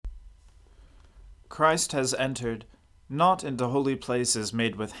Christ has entered not into holy places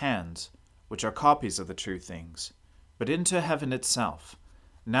made with hands, which are copies of the true things, but into heaven itself,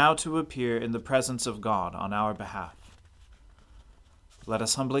 now to appear in the presence of God on our behalf. Let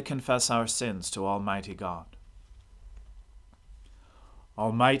us humbly confess our sins to Almighty God.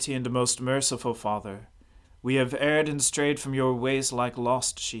 Almighty and most merciful Father, we have erred and strayed from your ways like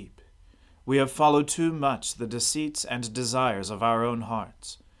lost sheep. We have followed too much the deceits and desires of our own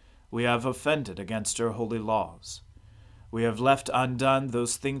hearts. We have offended against your holy laws. We have left undone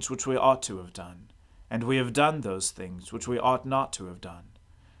those things which we ought to have done, and we have done those things which we ought not to have done.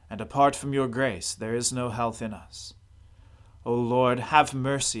 And apart from your grace, there is no health in us. O Lord, have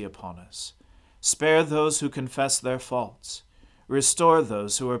mercy upon us. Spare those who confess their faults. Restore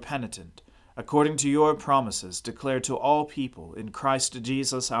those who are penitent, according to your promises declared to all people in Christ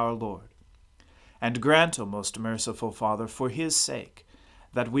Jesus our Lord. And grant, O most merciful Father, for his sake,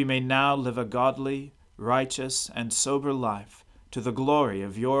 that we may now live a godly, righteous, and sober life to the glory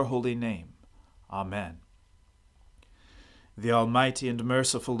of your holy name. Amen. The Almighty and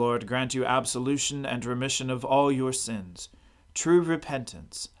merciful Lord grant you absolution and remission of all your sins, true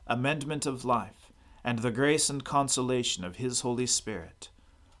repentance, amendment of life, and the grace and consolation of his Holy Spirit.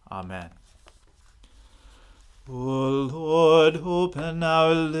 Amen. O Lord, open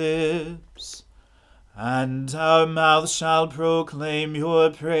our lips, and our mouth shall proclaim your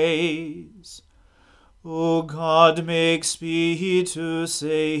praise. O God, make speed to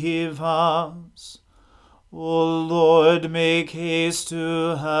save us. O Lord, make haste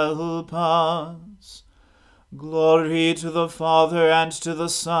to help us. Glory to the Father, and to the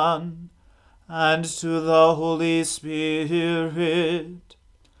Son, and to the Holy Spirit,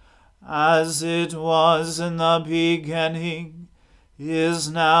 as it was in the beginning, is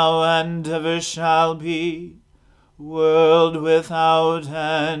now, and ever shall be, world without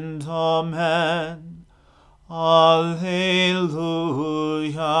end. Amen. Alleluia.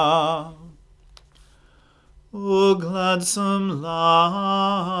 O gladsome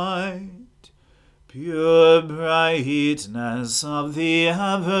light, pure brightness of the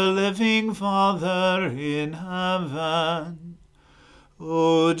ever-living Father in heaven,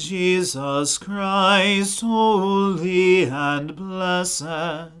 O Jesus Christ, holy and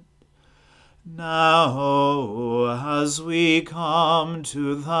blessed, now as we come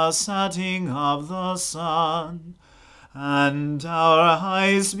to the setting of the sun, and our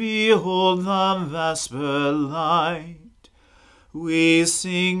eyes behold the vesper light, we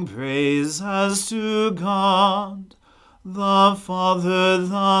sing praises to God, the Father,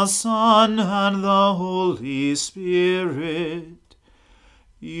 the Son, and the Holy Spirit.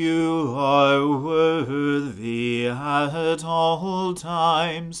 You are worthy at all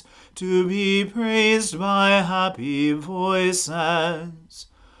times to be praised by happy voices,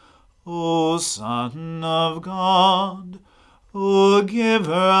 O Son of God, O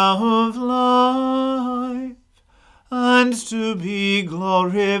Giver of life, and to be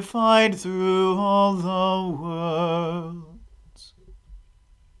glorified through all the world.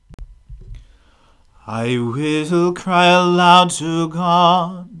 I will cry aloud to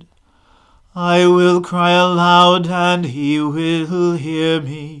God. I will cry aloud, and he will hear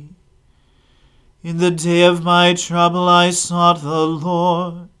me. In the day of my trouble I sought the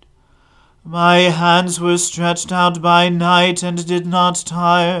Lord. My hands were stretched out by night and did not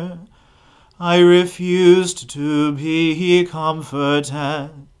tire. I refused to be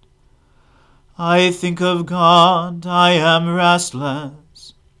comforted. I think of God, I am restless.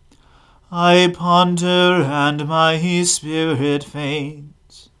 I ponder, and my spirit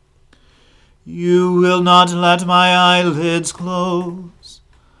faints. You will not let my eyelids close.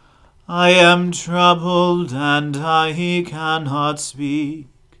 I am troubled, and I cannot speak.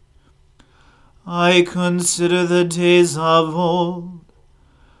 I consider the days of old.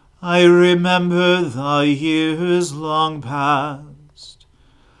 I remember the years long past.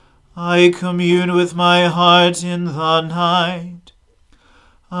 I commune with my heart in the night.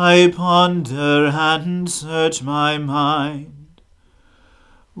 I ponder and search my mind.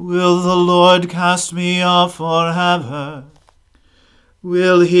 Will the Lord cast me off forever?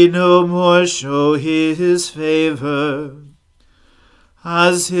 Will he no more show his favor?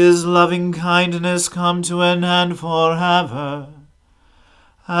 Has his loving kindness come to an end forever?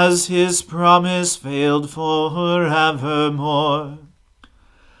 Has his promise failed forevermore?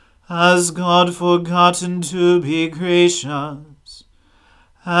 Has God forgotten to be gracious?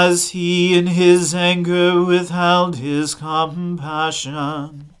 Has he in his anger withheld his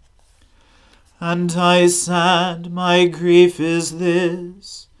compassion? And I said, my grief is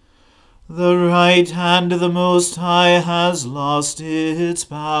this: the right hand of the Most High has lost its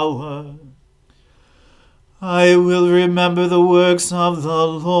power. I will remember the works of the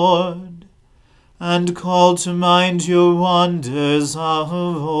Lord, and call to mind your wonders of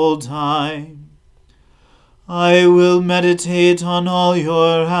old time. I will meditate on all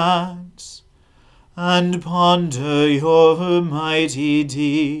your acts, and ponder your mighty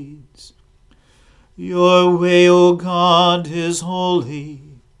deeds. Your way, O God, is holy.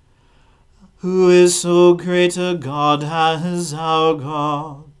 Who is so great a God as our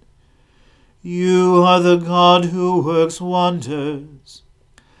God? You are the God who works wonders,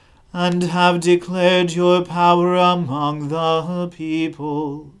 and have declared your power among the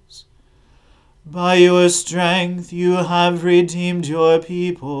peoples. By your strength you have redeemed your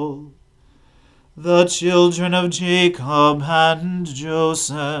people, the children of Jacob and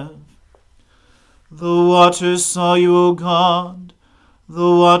Joseph. The waters saw you, O God, the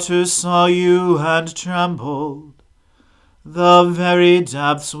waters saw you and trembled. The very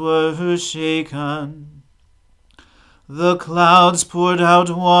depths were shaken. The clouds poured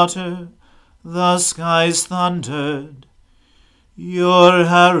out water, the skies thundered. Your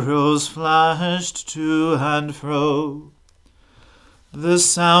arrows flashed to and fro. The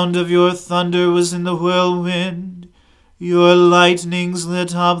sound of your thunder was in the whirlwind. Your lightnings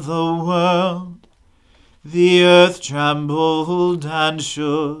lit up the world. The earth trembled and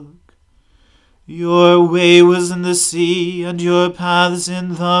shook. Your way was in the sea, and your paths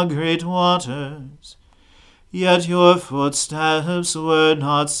in the great waters. Yet your footsteps were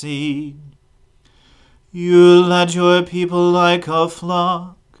not seen. You led your people like a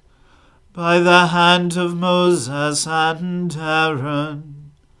flock by the hand of Moses and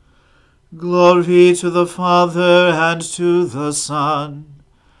Aaron. Glory to the Father, and to the Son,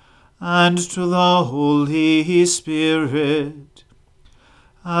 and to the Holy Spirit,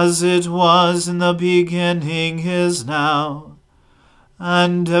 as it was in the beginning, is now,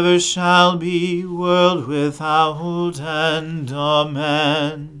 and ever shall be, world without end.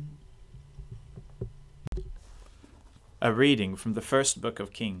 Amen. A reading from the first book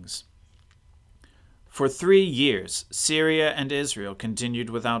of Kings. For 3 years Syria and Israel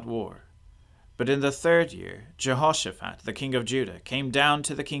continued without war. But in the 3rd year Jehoshaphat the king of Judah came down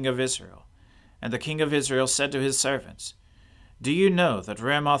to the king of Israel, and the king of Israel said to his servants, Do you know that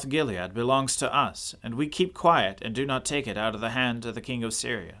Ramoth-Gilead belongs to us, and we keep quiet and do not take it out of the hand of the king of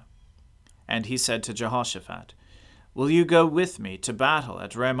Syria? And he said to Jehoshaphat, Will you go with me to battle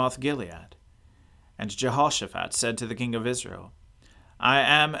at Ramoth-Gilead? And Jehoshaphat said to the king of Israel, I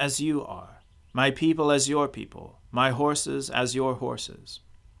am as you are, my people as your people, my horses as your horses.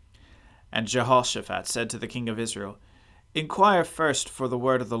 And Jehoshaphat said to the king of Israel, Inquire first for the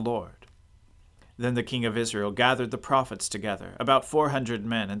word of the Lord. Then the king of Israel gathered the prophets together, about 400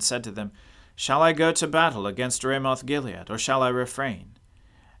 men, and said to them, Shall I go to battle against Ramoth-Gilead, or shall I refrain?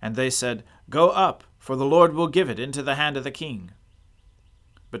 And they said, Go up, for the Lord will give it into the hand of the king.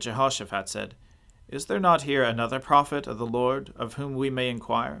 But Jehoshaphat said, Is there not here another prophet of the Lord, of whom we may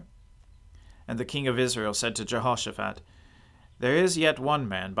inquire? And the king of Israel said to Jehoshaphat, There is yet one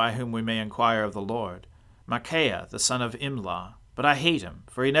man by whom we may inquire of the Lord, Micaiah the son of Imlah. But I hate him,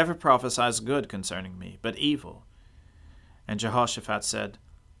 for he never prophesies good concerning me, but evil. And Jehoshaphat said,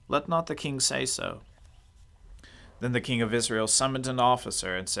 Let not the king say so. Then the king of Israel summoned an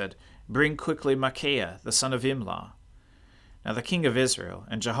officer and said, Bring quickly Micaiah the son of Imlah. Now the king of Israel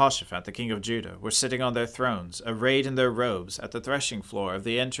and Jehoshaphat the king of Judah were sitting on their thrones, arrayed in their robes, at the threshing floor of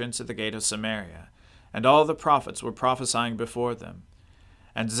the entrance of the gate of Samaria, and all the prophets were prophesying before them.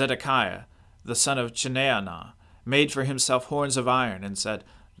 And Zedekiah the son of Chenaanah made for himself horns of iron, and said,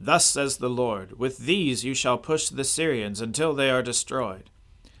 Thus says the Lord, With these you shall push the Syrians until they are destroyed.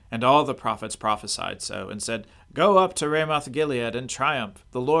 And all the prophets prophesied so, and said, Go up to Ramoth-Gilead and triumph,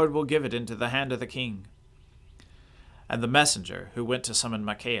 the Lord will give it into the hand of the king. And the messenger, who went to summon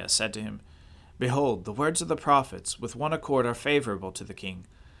Micaiah, said to him, Behold, the words of the prophets with one accord are favorable to the king.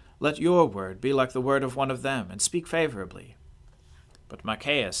 Let your word be like the word of one of them, and speak favorably. But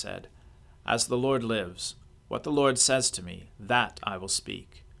Micaiah said, As the Lord lives, what the Lord says to me, that I will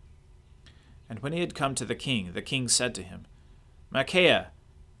speak. And when he had come to the king said to him, Micaiah,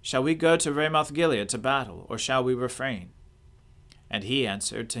 shall we go to Ramoth-Gilead to battle, or shall we refrain? And he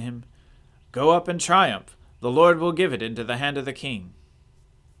answered to him, Go up and triumph, the Lord will give it into the hand of the king.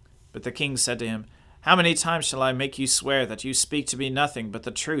 But the king said to him, How many times shall I make you swear that you speak to me nothing but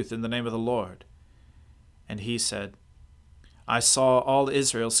the truth in the name of the Lord? And he said, I saw all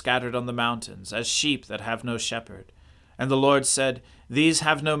Israel scattered on the mountains, as sheep that have no shepherd. And the Lord said, These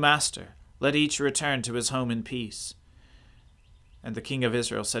have no master. Let each return to his home in peace. And the king of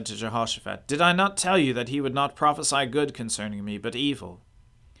Israel said to Jehoshaphat, Did I not tell you that he would not prophesy good concerning me, but evil?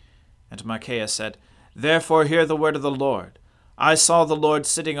 And Micaiah said, Therefore hear the word of the Lord. I saw the Lord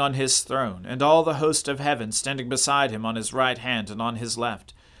sitting on his throne, and all the host of heaven standing beside him on his right hand and on his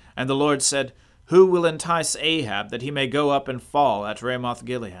left. And the Lord said, Who will entice Ahab, that he may go up and fall at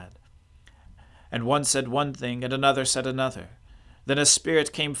Ramoth-Gilead? And one said one thing, and another said another. Then a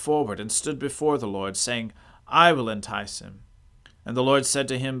spirit came forward and stood before the Lord, saying, I will entice him. And the Lord said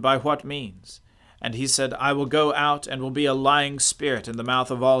to him, By what means? And he said, I will go out and will be a lying spirit in the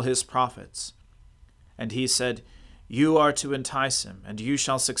mouth of all his prophets. And he said, You are to entice him, and you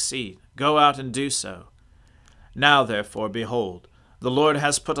shall succeed. Go out and do so. Now therefore, behold, the Lord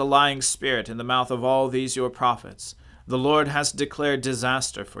has put a lying spirit in the mouth of all these your prophets. The Lord has declared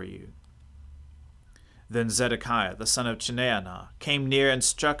disaster for you. Then Zedekiah the son of Chenaanah came near and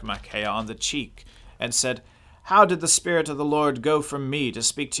struck Micaiah on the cheek, and said, How did the Spirit of the Lord go from me to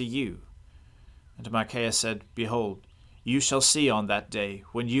speak to you? And Micaiah said, Behold, you shall see on that day,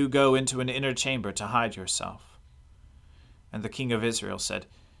 when you go into an inner chamber to hide yourself. And the king of Israel said,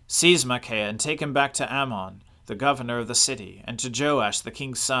 Seize Micaiah, and take him back to Ammon, the governor of the city, and to Joash the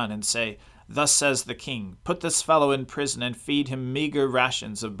king's son, and say, Thus says the king, Put this fellow in prison, and feed him meager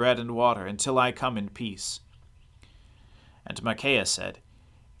rations of bread and water, until I come in peace. And Micaiah said,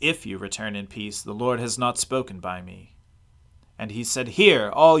 If you return in peace, the Lord has not spoken by me. And he said, Hear,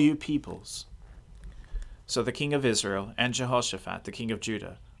 all you peoples. So the king of Israel and Jehoshaphat the king of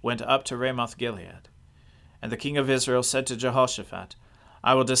Judah went up to Ramoth-Gilead. And the king of Israel said to Jehoshaphat,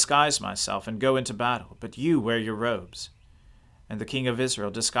 I will disguise myself and go into battle, but you wear your robes. And the king of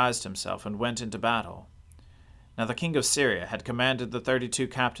Israel disguised himself and went into battle. Now the king of Syria had commanded the 32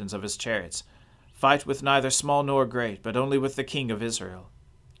 captains of his chariots, Fight with neither small nor great, but only with the king of Israel.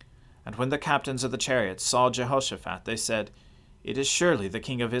 And when the captains of the chariots saw Jehoshaphat, they said, It is surely the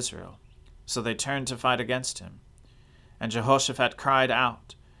king of Israel. So they turned to fight against him. And Jehoshaphat cried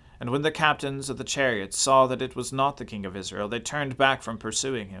out. And when the captains of the chariots saw that it was not the king of Israel, they turned back from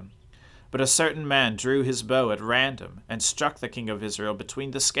pursuing him. But a certain man drew his bow at random, and struck the king of Israel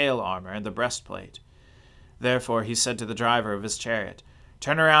between the scale armor and the breastplate. Therefore he said to the driver of his chariot,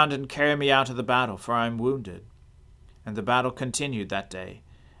 Turn around and carry me out of the battle, for I am wounded. And the battle continued that day,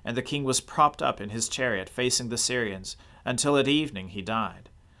 and the king was propped up in his chariot facing the Syrians, until at evening he died.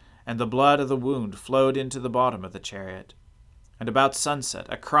 And the blood of the wound flowed into the bottom of the chariot. And about sunset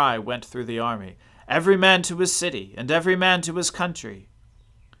a cry went through the army, Every man to his city, and every man to his country.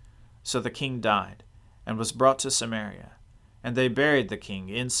 So the king died, and was brought to Samaria. And they buried the king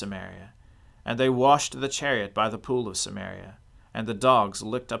in Samaria. And they washed the chariot by the pool of Samaria. And the dogs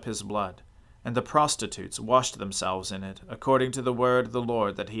licked up his blood. And the prostitutes washed themselves in it, according to the word of the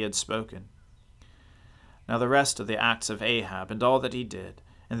Lord that he had spoken. Now the rest of the acts of Ahab, and all that he did,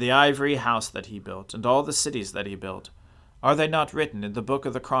 and the ivory house that he built, and all the cities that he built, are they not written in the book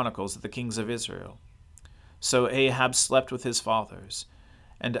of the Chronicles of the kings of Israel? So Ahab slept with his fathers,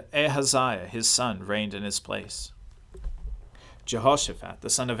 and Ahaziah his son reigned in his place. Jehoshaphat the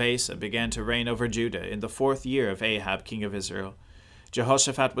son of Asa began to reign over Judah in the 4th year of Ahab king of Israel.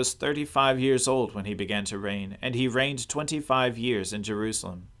 Jehoshaphat was 35 years old when he began to reign, and he reigned 25 years in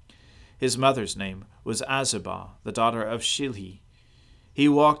Jerusalem. His mother's name was Azubah, the daughter of Shilhi. He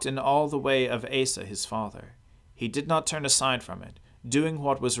walked in all the way of Asa his father. He did not turn aside from it, doing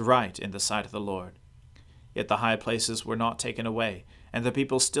what was right in the sight of the Lord. Yet the high places were not taken away, and the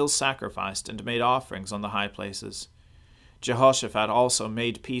people still sacrificed and made offerings on the high places. Jehoshaphat also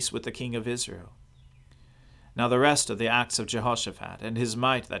made peace with the king of Israel. Now the rest of the acts of Jehoshaphat, and his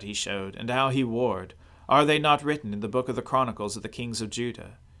might that he showed, and how he warred, are they not written in the book of the Chronicles of the kings of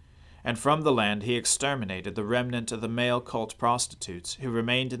Judah? And from the land he exterminated the remnant of the male cult prostitutes who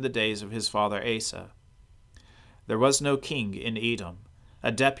remained in the days of his father Asa. There was no king in Edom.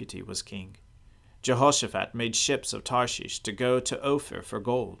 A deputy was king. Jehoshaphat made ships of Tarshish to go to Ophir for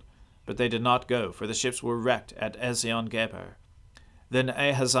gold, but they did not go, for the ships were wrecked at Ezion-Geber. Then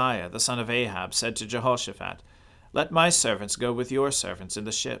Ahaziah the son of Ahab said to Jehoshaphat, Let my servants go with your servants in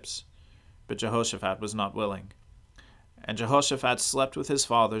the ships. But Jehoshaphat was not willing. And Jehoshaphat slept with his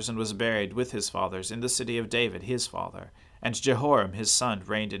fathers and was buried with his fathers in the city of David his father, and Jehoram his son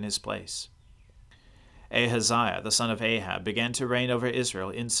reigned in his place. Ahaziah the son of Ahab began to reign over Israel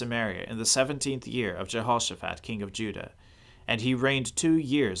in Samaria in the 17th year of Jehoshaphat king of Judah, and he reigned 2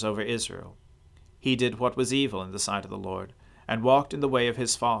 years over Israel. He did what was evil in the sight of the Lord, and walked in the way of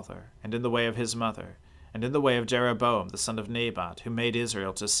his father, and in the way of his mother, and in the way of Jeroboam the son of Nebat, who made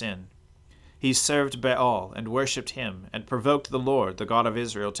Israel to sin. He served Baal, and worshipped him, and provoked the Lord, the God of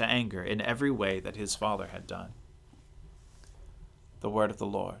Israel, to anger in every way that his father had done. The word of the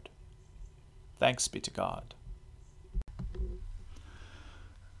Lord. Thanks be to God.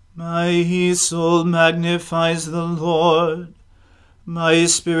 My soul magnifies the Lord. My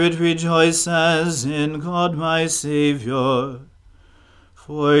spirit rejoices in God my Saviour.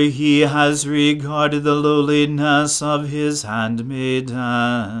 For he has regarded the lowliness of his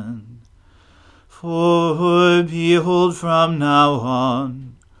handmaiden. For behold, from now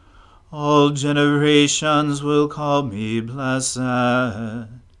on, all generations will call me blessed.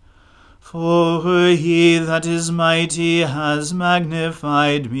 For he that is mighty has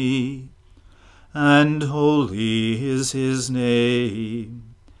magnified me, and holy is his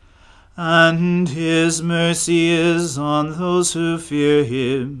name. And his mercy is on those who fear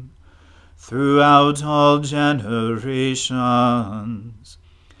him throughout all generations.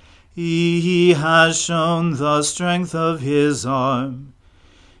 He has shown the strength of his arm.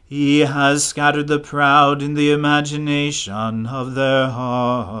 He has scattered the proud in the imagination of their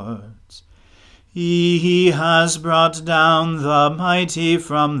hearts. He has brought down the mighty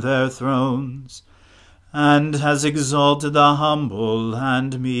from their thrones, and has exalted the humble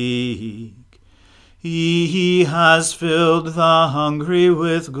and meek. He has filled the hungry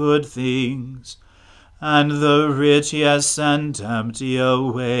with good things, and the rich he has sent empty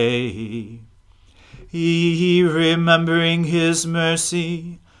away. He, remembering his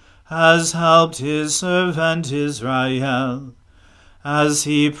mercy, has helped his servant Israel, as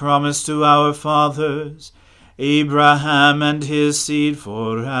he promised to our fathers, Abraham and his seed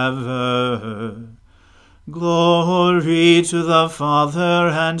forever. Glory to the Father,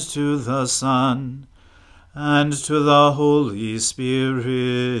 and to the Son, and to the Holy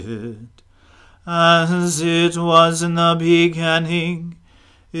Spirit, as it was in the beginning,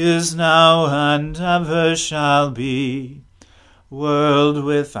 is now, and ever shall be, world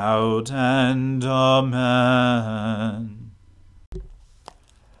without end. Amen.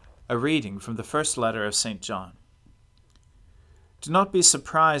 A reading from the first letter of St. John. Do not be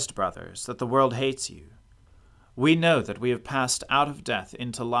surprised, brothers, that the world hates you. We know that we have passed out of death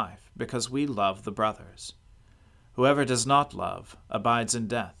into life, because we love the brothers. Whoever does not love abides in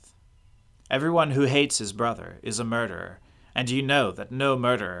death. Everyone who hates his brother is a murderer, and you know that no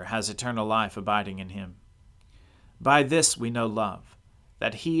murderer has eternal life abiding in him. By this we know love,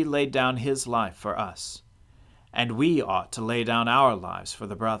 that he laid down his life for us, and we ought to lay down our lives for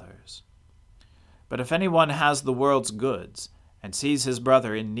the brothers. But if anyone has the world's goods, and sees his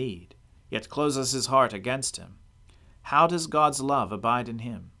brother in need, yet closes his heart against him, how does God's love abide in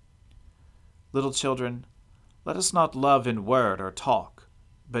him? Little children, let us not love in word or talk,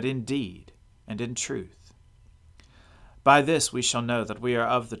 but in deed and in truth. By this we shall know that we are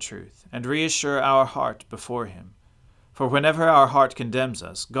of the truth, and reassure our heart before him. For whenever our heart condemns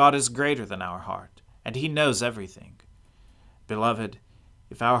us, God is greater than our heart, and he knows everything. Beloved,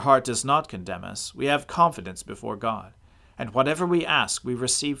 if our heart does not condemn us, we have confidence before God, and whatever we ask we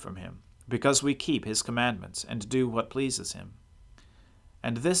receive from him, because we keep his commandments and do what pleases him.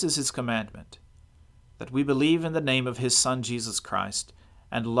 And this is his commandment, that we believe in the name of his Son Jesus Christ,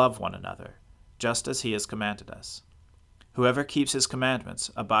 and love one another, just as he has commanded us. Whoever keeps his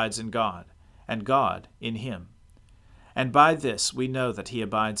commandments abides in God, and God in him. And by this we know that he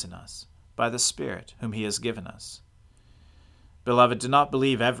abides in us, by the Spirit whom he has given us. Beloved, do not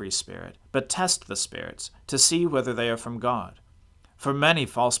believe every spirit, but test the spirits, to see whether they are from God. For many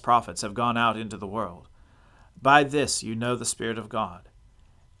false prophets have gone out into the world. By this you know the Spirit of God.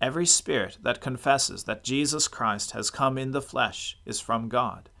 Every spirit that confesses that Jesus Christ has come in the flesh is from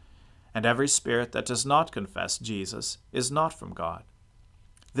God, and every spirit that does not confess Jesus is not from God.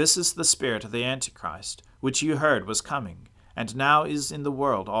 This is the spirit of the Antichrist, which you heard was coming, and now is in the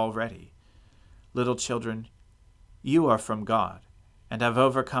world already. Little children, you are from God, and have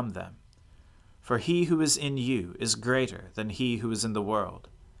overcome them. For he who is in you is greater than he who is in the world.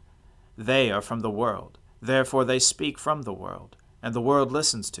 They are from the world, therefore they speak from the world, and the world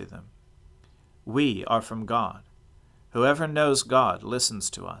listens to them. We are from God. Whoever knows God listens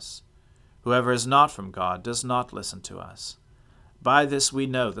to us. Whoever is not from God does not listen to us. By this we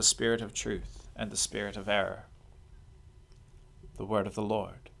know the spirit of truth and the spirit of error. The word of the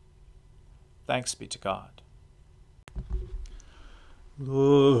Lord. Thanks be to God.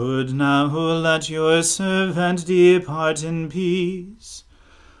 Lord, now let your servant depart in peace,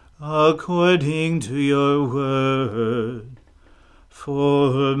 according to your word.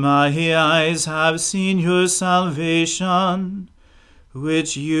 For my eyes have seen your salvation,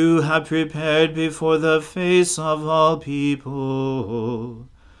 which you have prepared before the face of all people,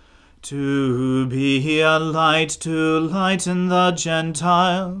 to be a light to lighten the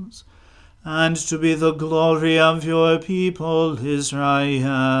Gentiles, and to be the glory of your people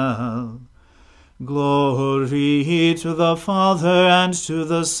Israel. Glory to the Father, and to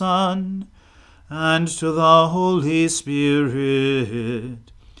the Son, and to the Holy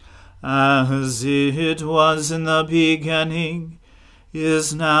Spirit, as it was in the beginning,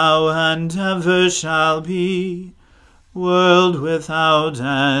 is now, and ever shall be, world without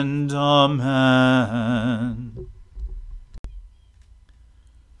end. Amen.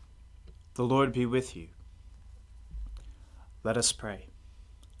 The Lord be with you. Let us pray.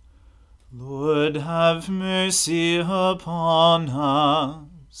 Lord, have mercy upon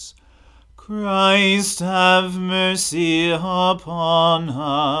us. Christ, have mercy upon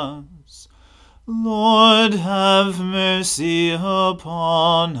us. Lord, have mercy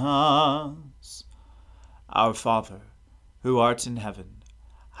upon us. Our Father, who art in heaven,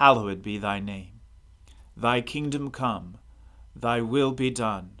 hallowed be thy name. Thy kingdom come, thy will be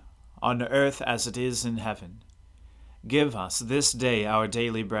done, on earth as it is in heaven. Give us this day our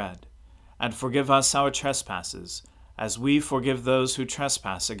daily bread, and forgive us our trespasses, as we forgive those who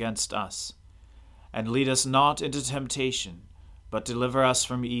trespass against us. And lead us not into temptation, but deliver us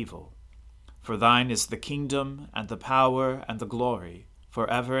from evil. For thine is the kingdom, and the power, and the glory,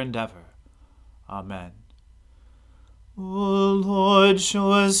 forever and ever. Amen. O Lord,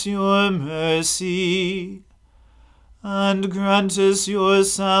 show us your mercy, and grant us your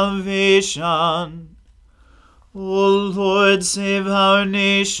salvation. O Lord, save our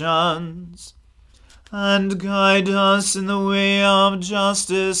nations, and guide us in the way of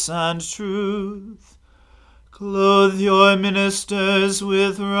justice and truth. Clothe your ministers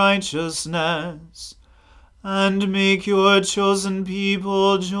with righteousness, and make your chosen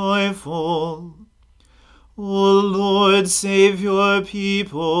people joyful. O Lord, save your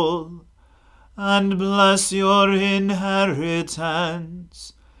people, and bless your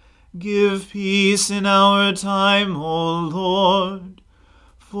inheritance. Give peace in our time, O Lord,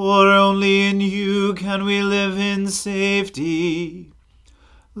 for only in you can we live in safety.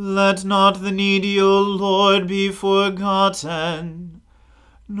 Let not the needy, O Lord, be forgotten,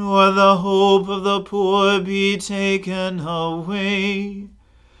 nor the hope of the poor be taken away.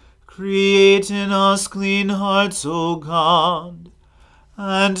 Create in us clean hearts, O God,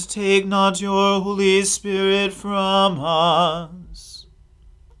 and take not your Holy Spirit from us.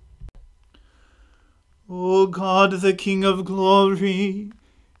 O God, the King of glory,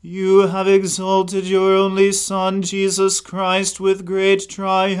 you have exalted your only Son, Jesus Christ, with great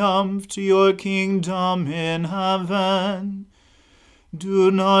triumph to your kingdom in heaven.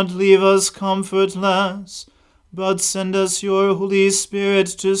 Do not leave us comfortless, but send us your Holy Spirit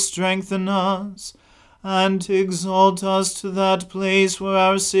to strengthen us and exalt us to that place where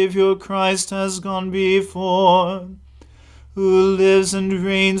our Saviour Christ has gone before, who lives and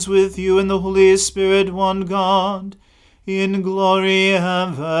reigns with you in the Holy Spirit, one God, in glory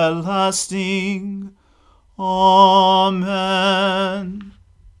everlasting. Amen.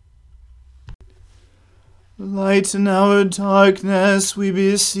 Lighten our darkness, we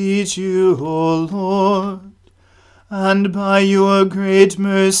beseech you, O Lord, and by your great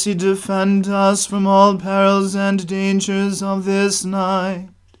mercy defend us from all perils and dangers of this night.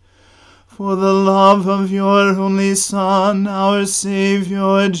 For the love of your only Son, our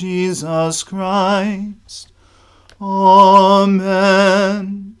Saviour, Jesus Christ.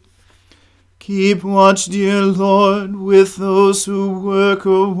 Amen. Keep watch, dear Lord, with those who work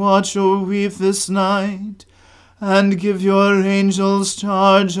or watch or weep this night, and give your angels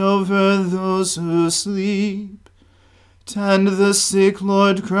charge over those who sleep. Tend the sick,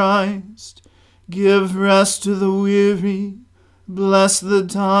 Lord Christ. Give rest to the weary. Bless the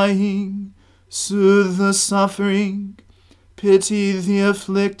dying, soothe the suffering, pity the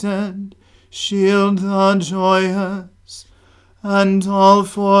afflicted, shield the joyous, and all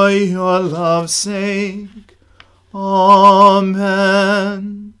for your love's sake.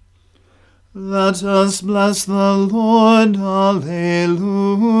 Amen. Let us bless the Lord. Alleluia.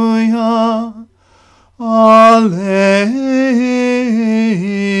 Alleluia.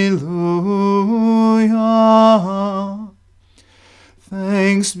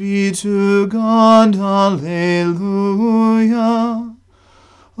 Thanks be to God. Alleluia.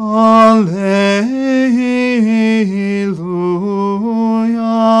 Alleluia.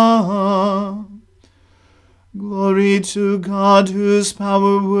 Glory to God, whose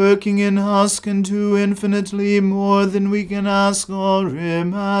power working in us can do infinitely more than we can ask or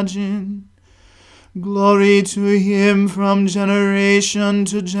imagine. Glory to him from generation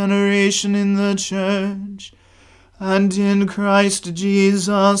to generation in the church, and in Christ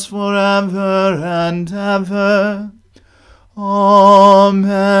Jesus forever and ever.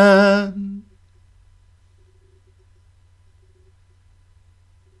 Amen.